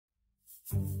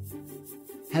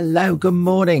Hello, good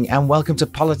morning, and welcome to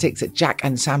Politics at Jack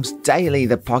and Sam's Daily,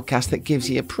 the podcast that gives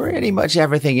you pretty much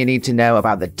everything you need to know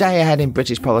about the day ahead in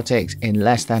British politics in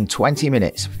less than 20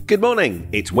 minutes. Good morning.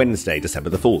 It's Wednesday, December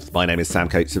the 4th. My name is Sam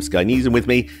Coates of Sky News, and with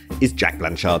me is Jack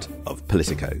Blanchard of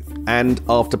Politico. And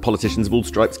after politicians of all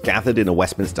stripes gathered in a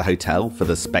Westminster hotel for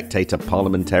the Spectator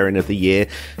Parliamentarian of the Year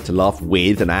to laugh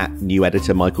with and at new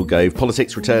editor Michael Gove,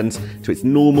 politics returns to its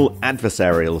normal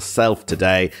adversarial self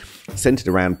today, centred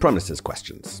around Prime Minister's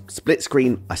questions. Split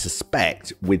screen, I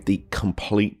suspect, with the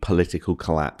complete political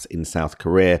collapse in South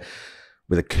Korea,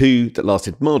 with a coup that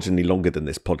lasted marginally longer than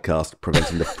this podcast,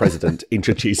 preventing the president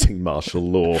introducing martial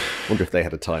law. Wonder if they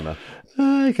had a timer.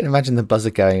 I can imagine the buzzer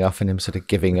going off and him sort of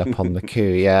giving up on the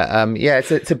coup.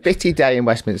 It's a bitty day in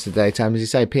Westminster daytime. As you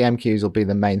say, PMQs will be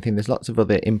the main thing. There's lots of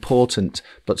other important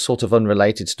but sort of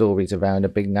unrelated stories around a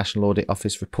big National Audit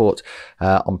Office report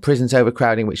on prisons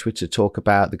overcrowding, which we're to talk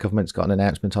about. The government's got an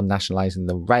announcement on nationalising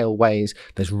the railways.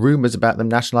 There's rumours about them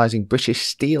nationalising British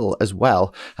Steel as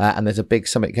well. And there's a big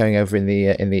summit going over in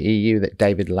the EU that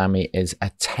David Lammy is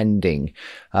attending.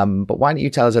 But why don't you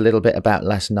tell us a little bit about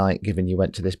last night, given you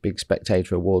went to this big Spectator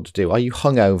Awards do? Are you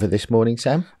hungover this morning,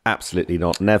 Sam? Absolutely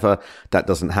not. Never. That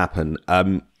doesn't happen.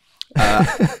 But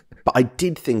I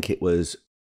did think it was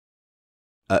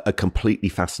a completely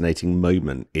fascinating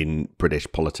moment in British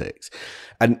politics.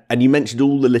 And you mentioned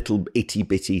all the little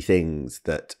itty-bitty things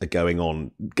that are going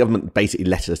on. Government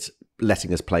basically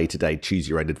letting us play today, choose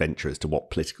your own adventure as to what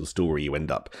political story you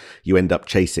end up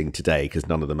chasing today, because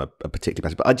none of them are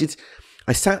particularly better. But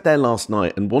I sat there last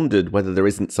night and wondered whether there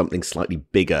isn't something slightly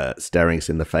bigger staring us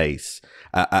in the face.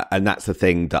 And that's the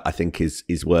thing that I think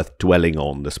is worth dwelling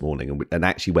on this morning, and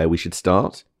actually where we should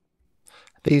start.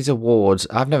 These awards,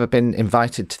 I've never been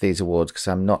invited to these awards because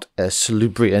I'm not a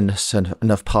salubrious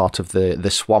enough part of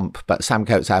the swamp. But Sam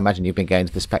Coates, I imagine you've been going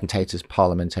to the Spectator's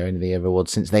Parliamentarian of the Year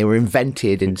Awards since they were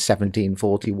invented in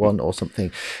 1741 or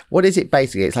something. What is it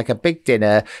basically? It's like a big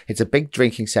dinner. It's a big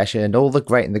drinking session, all the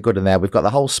great and the good in there. We've got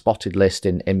the whole spotted list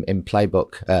in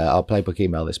Playbook, our Playbook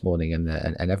email this morning, and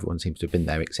everyone seems to have been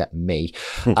there except me.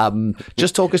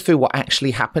 Just talk us through what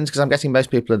actually happens, because I'm guessing most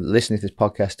people listening to this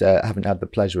podcast haven't had the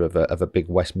pleasure of a big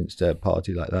Westminster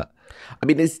party like that. I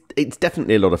mean, it's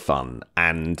definitely a lot of fun,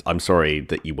 and I'm sorry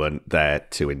that you weren't there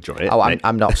to enjoy it. Oh,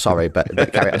 I'm not sorry, but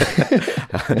carry on.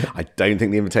 I don't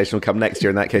think the invitation will come next year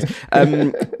in that case.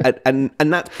 And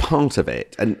that's part of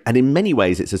it. And in many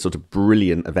ways, it's a sort of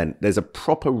brilliant event. There's a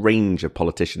proper range of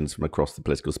politicians from across the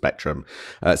political spectrum.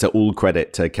 So all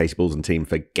credit to Katie Balls and team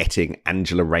for getting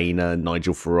Angela Rayner,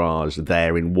 Nigel Farage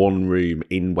there in one room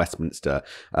in Westminster,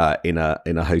 in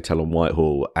a hotel on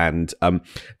Whitehall. And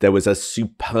there was a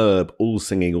superb all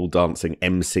singing, all dancing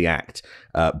MC act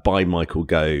by Michael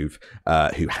Gove,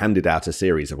 who handed out a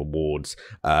series of awards.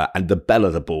 And the belle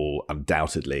of the ball,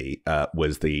 undoubtedly,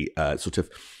 was the sort of,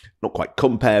 not quite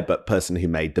compere, but person who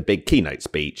made the big keynote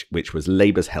speech, which was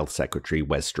Labour's Health Secretary,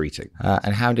 Wes Streeting.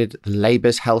 And how did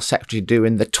Labour's Health Secretary do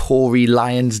in the Tory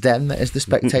lion's den that is the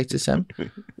Spectator, Sam?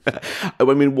 I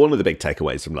mean, one of the big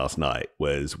takeaways from last night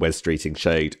was Wes Streeting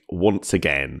showed once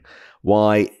again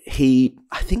why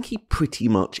I think he pretty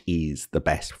much is the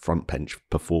best front bench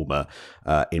performer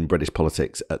in British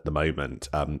politics at the moment.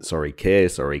 Sorry, Keir,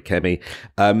 sorry, Kemi.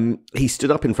 He stood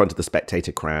up in front of the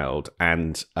Spectator crowd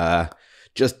and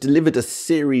just delivered a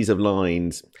series of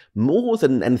lines, more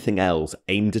than anything else,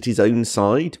 aimed at his own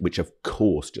side, which of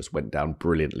course just went down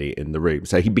brilliantly in the room.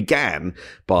 So he began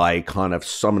by kind of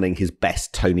summoning his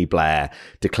best Tony Blair,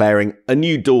 declaring a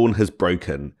new dawn has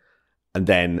broken. And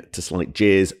then, to slight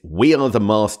jeers, we are the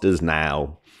masters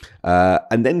now.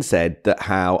 And then said that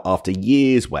how after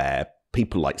years where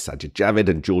people like Sajid Javid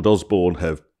and George Osborne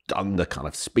have done the kind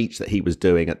of speech that he was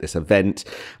doing at this event,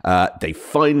 they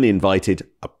finally invited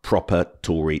a proper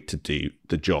Tory to do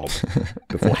the job,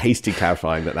 before hastily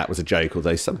clarifying that was a joke,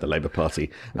 although some of the Labour Party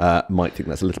might think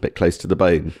that's a little bit close to the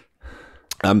bone.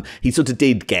 He sort of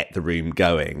did get the room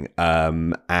going,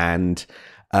 and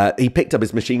he picked up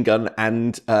his machine gun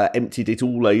and emptied it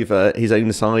all over his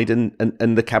own side and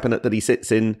the cabinet that he sits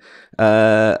in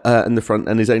the front,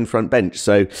 and his own front bench.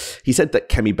 So he said that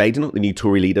Kemi Badenoch, the new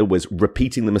Tory leader, was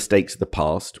repeating the mistakes of the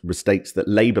past, mistakes that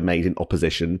Labour made in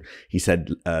opposition. He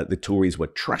said the Tories were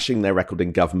trashing their record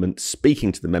in government,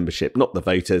 speaking to the membership, not the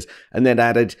voters, and then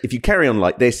added, if you carry on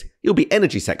like this, you'll be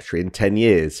Energy Secretary in 10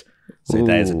 years. So Ooh.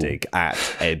 There's a dig at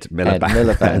Ed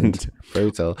Miliband.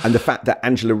 Brutal. And the fact that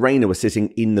Angela Rayner was sitting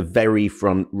in the very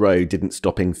front row didn't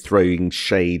stop him throwing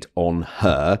shade on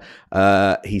her.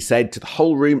 He said to the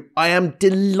whole room, I am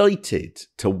delighted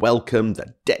to welcome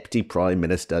the Deputy Prime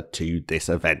Minister to this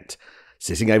event.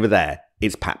 Sitting over there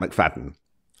is Pat McFadden.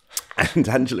 And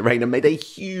Angela Rayner made a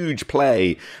huge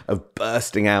play of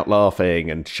bursting out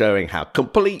laughing and showing how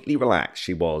completely relaxed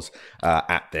she was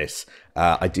at this.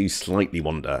 I do slightly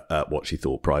wonder what she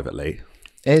thought privately.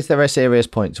 Is there a serious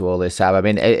point to all this, Sam? I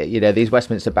mean, these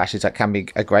Westminster bashes, that can be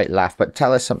a great laugh, but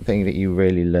tell us something that you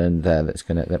really learned there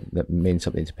that means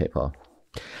something to people.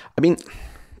 I mean,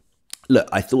 look,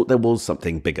 I thought there was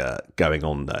something bigger going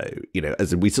on, though.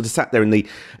 As we sort of sat there in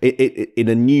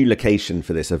a new location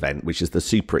for this event, which is the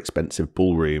super expensive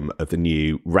ballroom of the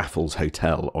new Raffles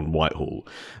Hotel on Whitehall,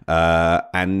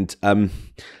 and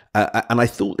I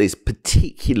thought this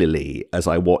particularly as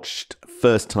I watched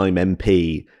first-time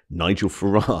MP Nigel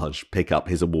Farage pick up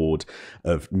his award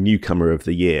of Newcomer of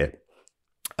the Year.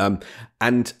 Let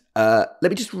me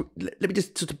just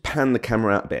sort of pan the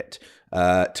camera out a bit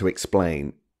to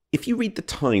explain. If you read the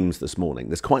Times this morning,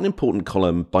 there's quite an important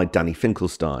column by Danny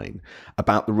Finkelstein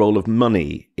about the role of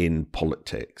money in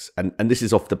politics. And this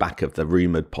is off the back of the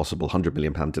rumoured possible £100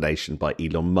 million donation by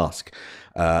Elon Musk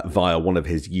via one of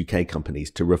his UK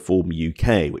companies to Reform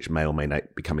UK, which may or may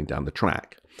not be coming down the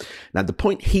track. Now, the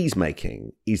point he's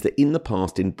making is that in the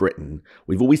past in Britain,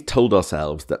 we've always told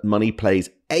ourselves that money plays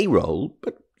a role,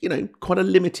 but quite a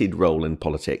limited role in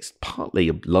politics,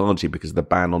 largely because of the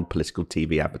ban on political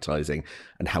TV advertising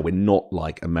and how we're not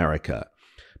like America.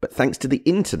 But thanks to the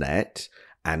internet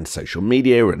and social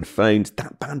media and phones,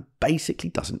 that ban basically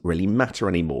doesn't really matter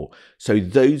anymore. So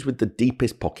those with the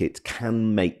deepest pockets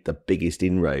can make the biggest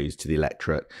inroads to the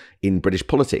electorate in British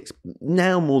politics.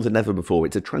 Now more than ever before,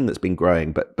 it's a trend that's been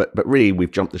growing, but really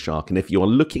we've jumped the shark. And if you're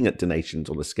looking at donations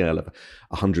on the scale of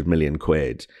 100 million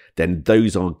quid, then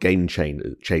those are game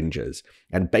changers.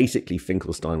 And basically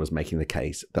Finkelstein was making the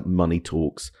case that money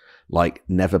talks like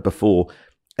never before.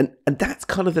 And that's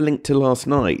kind of the link to last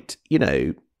night,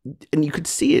 and you could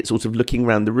see it sort of looking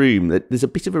around the room, that there's a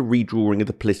bit of a redrawing of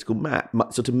the political map,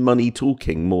 sort of money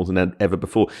talking more than ever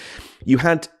before. You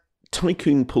had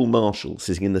tycoon Paul Marshall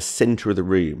sitting in the centre of the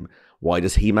room. Why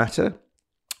does he matter?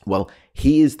 Well,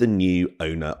 he is the new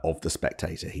owner of The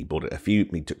Spectator. He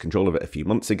took control of it a few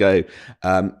months ago.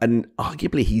 And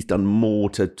arguably he's done more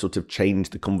to sort of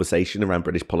change the conversation around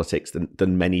British politics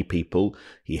than many people.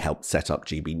 He helped set up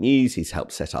GB News. He's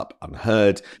helped set up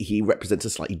Unheard. He represents a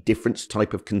slightly different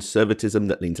type of conservatism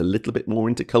that leans a little bit more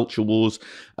into culture wars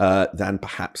than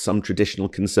perhaps some traditional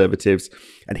conservatives.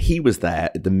 And he was there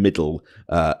at the middle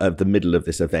of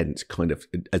this event, kind of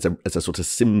as a sort of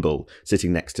symbol,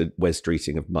 sitting next to Wes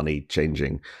Streeting of money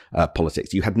changing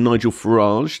politics. You had Nigel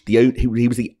Farage, he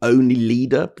was the only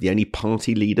leader, the only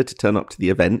party leader to turn up to the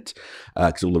event,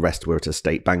 because all the rest were at a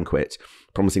state banquet,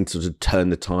 promising to sort of turn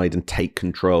the tide and take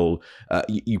control.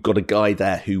 You've got a guy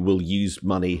there who will use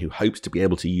money, who hopes to be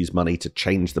able to use money to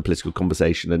change the political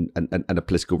conversation and a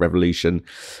political revolution.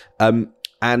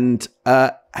 And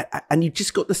you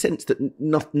just got the sense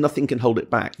that nothing can hold it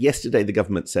back. Yesterday, the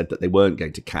government said that they weren't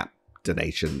going to cap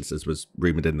donations, as was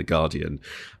rumoured in The Guardian.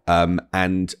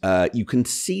 And you can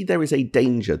see there is a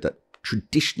danger that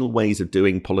traditional ways of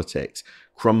doing politics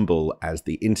crumble as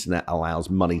the internet allows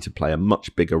money to play a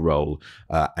much bigger role,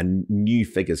 and new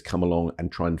figures come along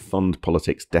and try and fund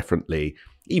politics differently.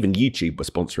 Even YouTube were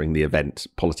sponsoring the event,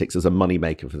 politics as a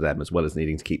moneymaker for them, as well as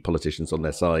needing to keep politicians on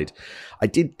their side. I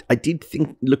did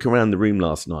look around the room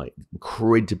last night,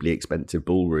 incredibly expensive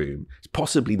ballroom. It's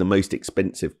possibly the most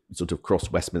expensive sort of cross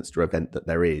Westminster event that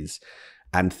there is.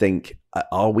 And think,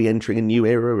 are we entering a new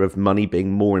era of money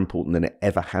being more important than it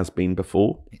ever has been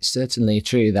before? It's certainly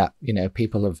true that,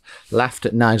 people have laughed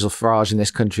at Nigel Farage in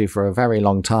this country for a very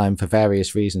long time for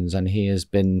various reasons. And he has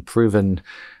been proven,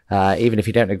 even if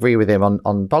you don't agree with him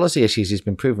on policy issues, he's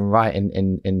been proven right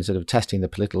in sort of testing the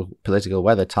political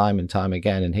weather time and time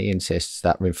again. And he insists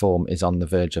that reform is on the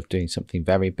verge of doing something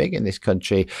very big in this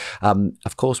country.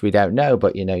 Of course, we don't know,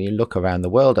 but, you look around the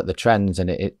world at the trends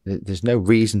and there's no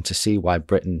reason to see why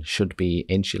Britain should be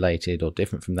insulated or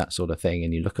different from that sort of thing.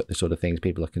 And you look at the sort of things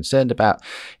people are concerned about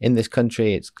in this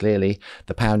country. It's clearly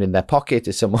the pound in their pocket,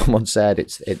 as someone once said.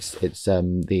 It's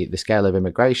the scale of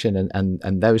immigration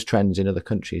and those trends in other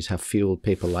countries have fueled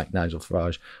people like Nigel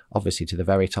Farage, obviously, to the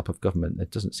very top of government. There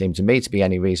doesn't seem to me to be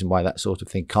any reason why that sort of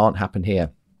thing can't happen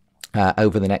here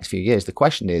over the next few years. The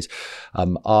question is,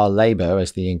 are Labour,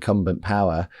 as the incumbent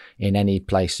power, in any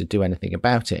place to do anything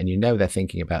about it? And they're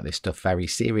thinking about this stuff very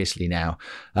seriously now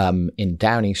in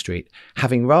Downing Street,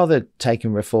 having rather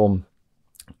taken reform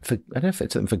I don't know if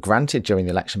it's for granted during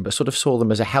the election, but sort of saw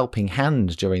them as a helping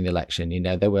hand during the election.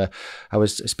 I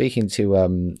was speaking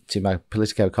to my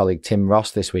Politico colleague Tim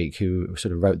Ross this week, who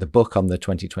sort of wrote the book on the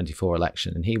 2024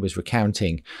 election, and he was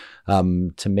recounting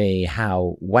to me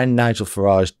how when Nigel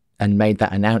Farage and made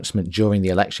that announcement during the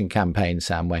election campaign,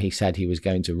 Sam, where he said he was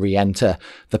going to re-enter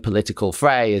the political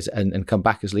fray and come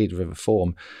back as leader of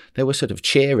Reform, they were sort of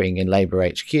cheering in Labour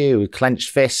HQ, clenched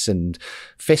fists and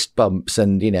fist bumps,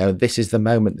 and, this is the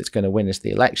moment that's going to win us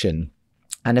the election.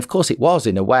 And of course it was,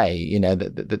 in a way,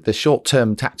 the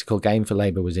short-term tactical gain for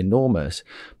Labour was enormous.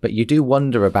 But you do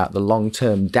wonder about the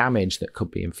long-term damage that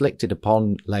could be inflicted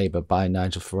upon Labour by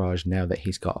Nigel Farage now that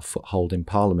he's got a foothold in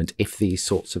Parliament, if these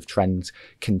sorts of trends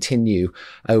continue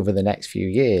over the next few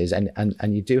years. And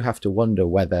you do have to wonder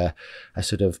whether a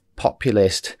sort of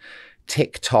populist,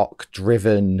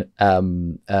 TikTok-driven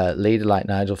leader like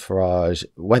Nigel Farage,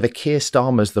 whether Keir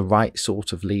Starmer's the right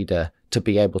sort of leader to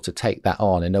be able to take that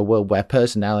on in a world where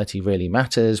personality really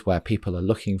matters, where people are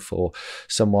looking for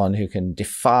someone who can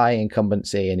defy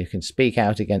incumbency and who can speak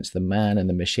out against the man and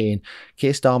the machine.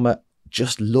 Keir Starmer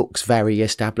just looks very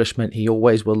establishment. He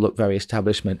always will look very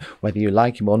establishment, whether you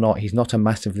like him or not. He's not a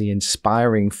massively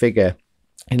inspiring figure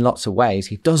in lots of ways.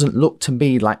 He doesn't look to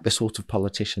me like the sort of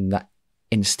politician that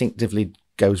instinctively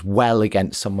goes well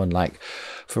against someone like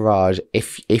Farage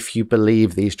if you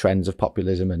believe these trends of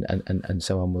populism and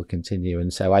so on will continue.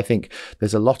 And so I think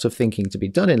there's a lot of thinking to be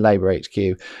done in Labour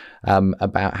HQ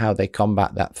about how they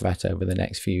combat that threat over the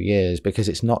next few years, because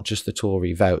it's not just the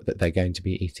Tory vote that they're going to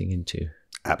be eating into.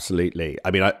 Absolutely.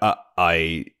 I mean,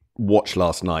 I watched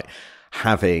last night,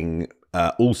 having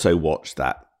also watched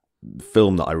that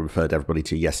film that I referred everybody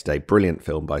to yesterday, brilliant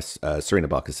film by Serena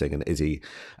Barker Singh and Izzy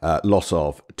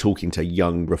Lossow, talking to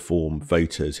young Reform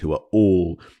voters who are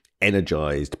all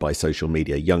energized by social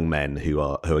media, young men who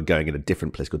are going in a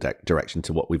different political direction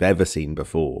to what we've ever seen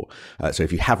before. So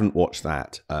if you haven't watched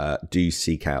that, do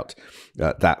seek out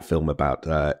that film about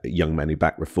young men who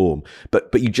back Reform.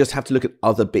 But you just have to look at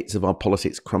other bits of our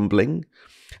politics crumbling.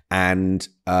 And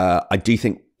I do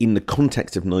think, in the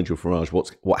context of Nigel Farage,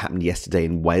 what happened yesterday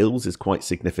in Wales is quite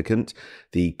significant.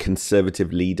 The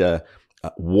Conservative leader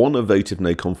won a vote of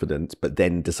no confidence, but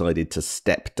then decided to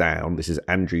step down. This is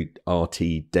Andrew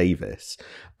R.T. Davis.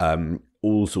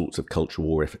 All sorts of cultural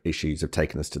war issues have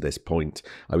taken us to this point.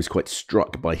 I was quite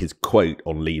struck by his quote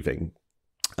on leaving.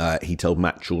 He told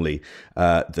Matt Chorley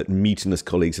that mutinous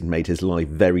colleagues had made his life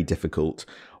very difficult.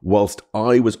 Whilst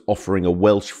I was offering a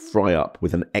Welsh fry-up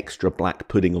with an extra black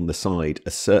pudding on the side,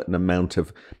 a certain amount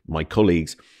of my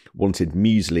colleagues wanted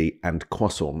muesli and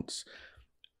croissants.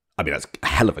 I mean, that's a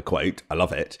hell of a quote. I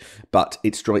love it. But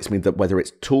it strikes me that whether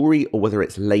it's Tory or whether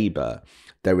it's Labour,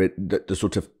 the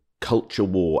sort of culture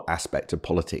war aspect of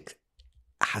politics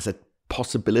has a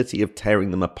possibility of tearing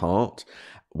them apart,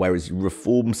 whereas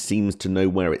Reform seems to know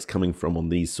where it's coming from on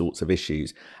these sorts of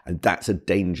issues. And that's a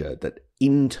danger, that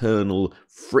internal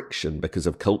friction because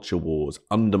of culture wars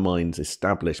undermines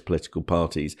established political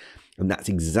parties. And that's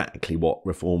exactly what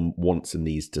Reform wants and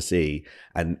needs to see.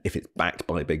 And if it's backed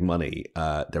by big money,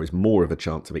 there is more of a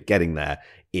chance of it getting there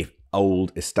if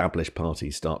old established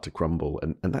parties start to crumble.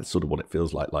 And that's sort of what it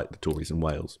feels like the Tories in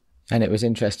Wales. And it was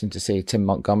interesting to see Tim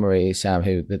Montgomery, Sam,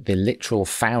 who the literal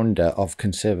founder of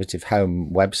Conservative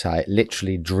Home website,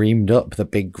 literally dreamed up the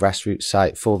big grassroots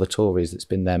site for the Tories that's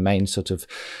been their main sort of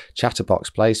chatterbox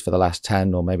place for the last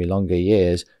 10 or maybe longer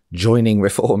years, joining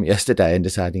Reform yesterday and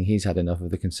deciding he's had enough of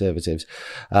the Conservatives.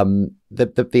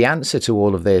 The answer to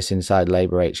all of this inside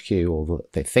Labour HQ, or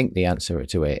they think the answer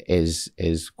to it,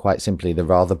 is quite simply the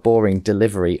rather boring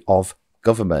delivery of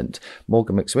government.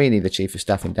 Morgan McSweeney, the Chief of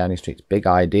Staff in Downing Street's big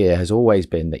idea has always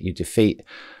been that you defeat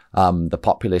the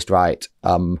populist right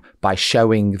by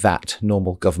showing that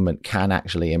normal government can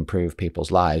actually improve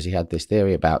people's lives. He had this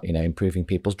theory about, improving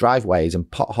people's driveways and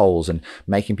potholes and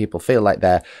making people feel like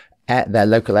their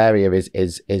local area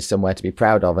is somewhere to be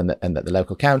proud of, and that the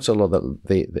local council or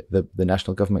the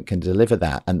national government can deliver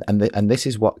that. And this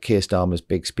is what Keir Starmer's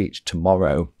big speech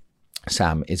tomorrow,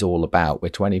 Sam, is all about. We're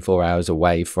 24 hours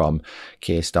away from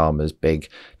Keir Starmer's big,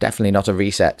 definitely not a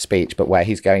reset speech, but where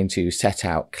he's going to set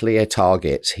out clear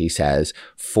targets, he says,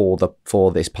 for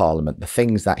this Parliament, the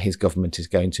things that his government is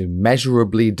going to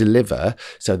measurably deliver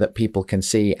so that people can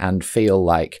see and feel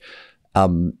like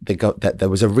that there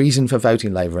was a reason for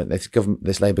voting Labour, and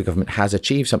this Labour government has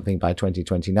achieved something by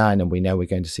 2029, and we know we're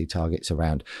going to see targets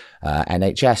around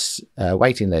NHS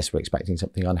waiting lists. We're expecting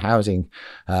something on housing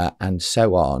and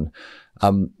so on.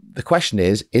 The question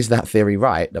is that theory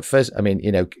right? At first, I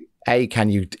mean, A, can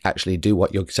you actually do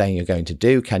what you're saying you're going to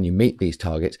do? Can you meet these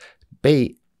targets?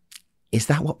 B, is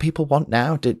that what people want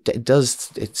now? Does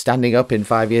it standing up in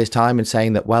 5 years' time and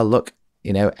saying that, well, look,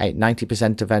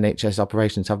 90% of NHS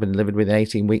operations have been delivered within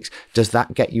 18 weeks. Does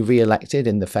that get you re-elected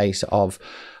in the face of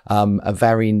a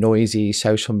very noisy,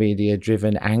 social media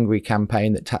driven, angry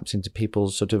campaign that taps into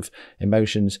people's sort of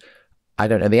emotions? I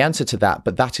don't know the answer to that,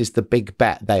 but that is the big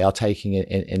bet they are taking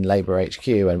in Labour HQ,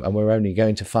 and we're only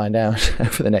going to find out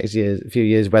for the next few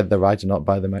years whether they're right or not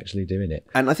by them actually doing it.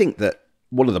 And I think that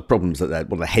one of the problems, one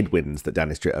of the headwinds that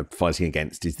Downing Street are fighting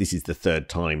against is this is the third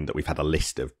time that we've had a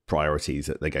list of priorities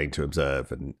that they're going to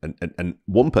observe. And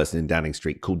one person in Downing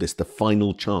Street called this the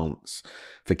final chance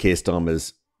for Keir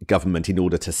Starmer's government in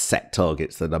order to set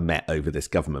targets that are met over this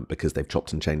government, because they've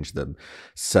chopped and changed them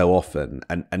so often.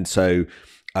 And so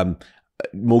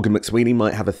Morgan McSweeney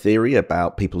might have a theory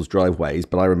about people's driveways,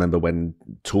 but I remember when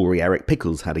Tory Eric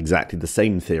Pickles had exactly the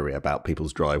same theory about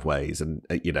people's driveways, and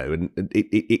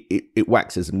it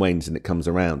waxes and wanes and it comes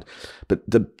around. But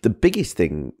the biggest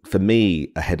thing for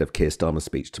me ahead of Keir Starmer's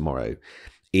speech tomorrow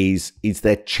is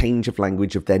their change of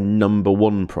language of their number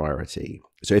one priority.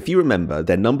 So if you remember,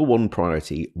 their number one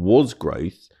priority was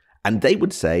growth, and they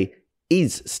would say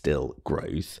is still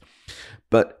growth.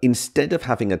 But instead of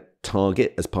having a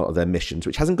target as part of their missions,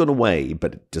 which hasn't gone away,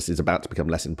 but it just is about to become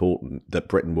less important, that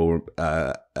Britain will,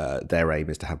 their aim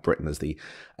is to have Britain as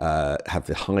have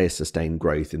the highest sustained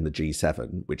growth in the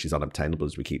G7, which is unobtainable,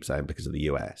 as we keep saying, because of the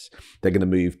US. They're going to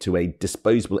move to a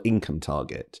disposable income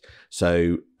target.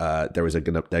 So they're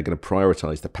going to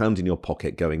prioritise the pound in your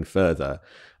pocket going further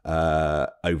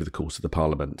over the course of the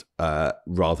Parliament,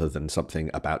 rather than something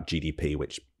about GDP,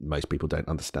 which most people don't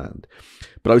understand.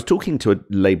 But I was talking to a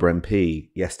Labour MP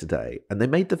yesterday, and they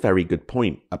made the very good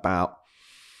point about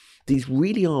these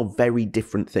really are very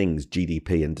different things,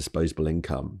 GDP and disposable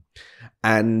income.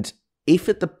 And if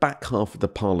at the back half of the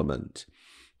Parliament,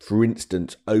 for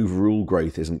instance, overall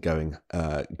growth isn't going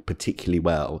particularly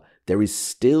well, there is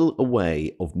still a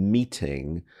way of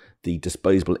meeting the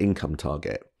disposable income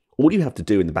target. All you have to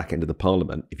do in the back end of the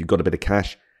Parliament, if you've got a bit of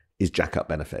cash, is jack up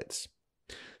benefits.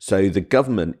 So the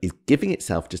government is giving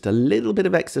itself just a little bit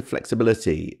of extra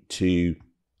flexibility to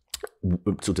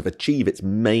sort of achieve its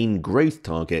main growth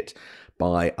target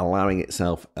by allowing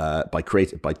itself, by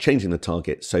changing the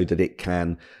target so that it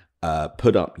can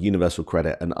put up universal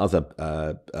credit and other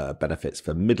benefits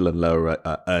for middle and lower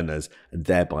earners, and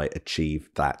thereby achieve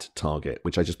that target,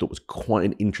 which I just thought was quite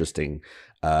an interesting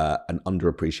and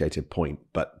underappreciated point,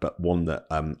 but one that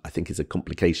I think is a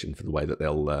complication for the way that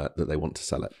they want to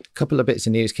sell it. A couple of bits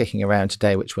of news kicking around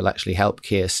today, which will actually help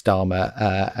Keir Starmer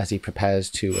as he prepares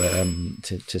to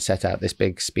set out this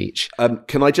big speech.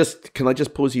 Can I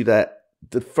just pause you there?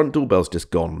 The front doorbell's just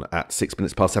gone at 7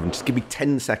 minutes past. Just give me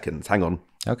 10 seconds. Hang on.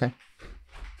 Okay.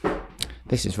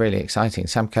 This is really exciting.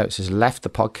 Sam Coates has left the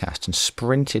podcast and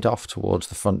sprinted off towards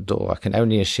the front door. I can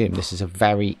only assume this is a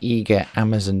very eager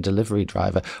Amazon delivery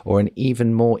driver, or an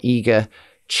even more eager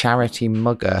charity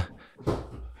mugger.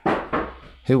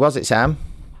 Who was it, Sam?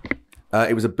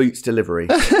 It was a Boots delivery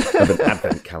of an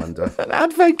advent calendar. An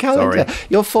advent calendar? Sorry.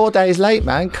 You're 4 days late,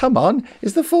 man. Come on.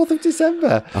 It's the 4th of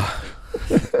December.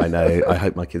 I know. I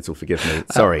hope my kids will forgive me.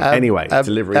 Sorry. Anyway,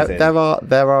 deliveries in.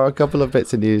 There are a couple of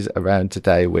bits of news around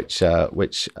today which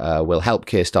will help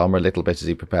Keir Starmer a little bit as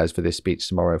he prepares for this speech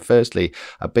tomorrow. Firstly,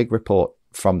 a big report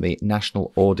from the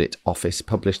National Audit Office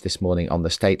published this morning on the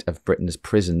state of Britain's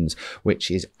prisons, which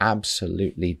is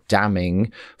absolutely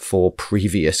damning for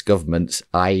previous governments,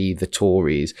 i.e. the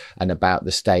Tories, and about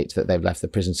the state that they've left the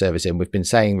prison service in. We've been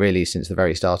saying really since the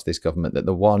very start of this government that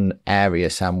the one area,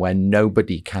 Sam, where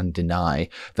nobody can deny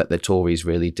that the Tories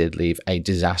really did leave a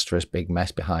disastrous big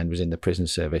mess behind was in the prison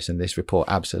service, and this report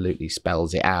absolutely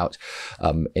spells it out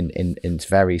in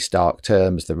very stark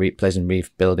terms. The prison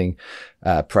rebuilding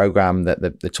programme that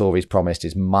the Tories promised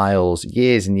is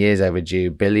years and years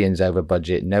overdue, billions over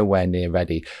budget, nowhere near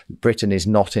ready. Britain is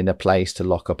not in a place to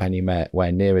lock up anywhere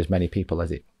near as many people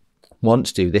as it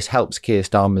wants to. This helps Keir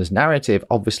Starmer's narrative,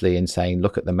 obviously, in saying,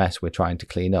 look at the mess we're trying to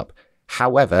clean up.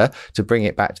 However, to bring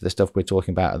it back to the stuff we're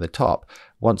talking about at the top,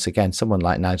 once again, someone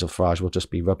like Nigel Farage will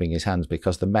just be rubbing his hands,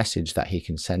 because the message that he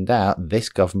can send out, this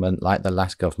government, like the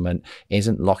last government,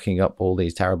 isn't locking up all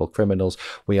these terrible criminals.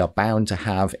 We are bound to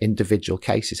have individual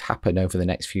cases happen over the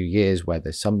next few years where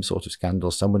there's some sort of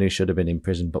scandal, someone who should have been in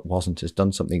prison but wasn't, has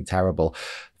done something terrible.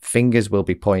 Fingers will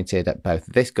be pointed at both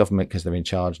this government, because they're in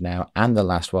charge now, and the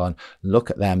last one.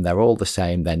 Look at them. They're all the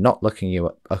same. They're not looking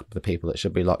you up the people that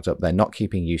should be locked up. They're not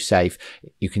keeping you safe.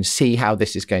 You can see how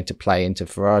this is going to play into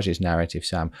Farage's narrative,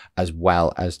 Sam, as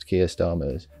well as Keir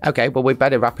Starmer's. Okay, well, we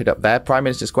better wrap it up there. Prime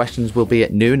Minister's questions will be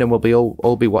at noon, and we'll be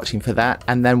all be watching for that.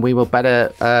 And then we will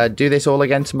better do this all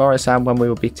again tomorrow, Sam, when we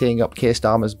will be teeing up Keir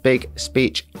Starmer's big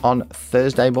speech on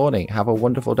Thursday morning. Have a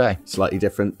wonderful day. Slightly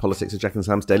different politics of Jack and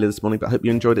Sam's daily this morning, but I hope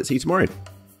you enjoyed it. See you tomorrow.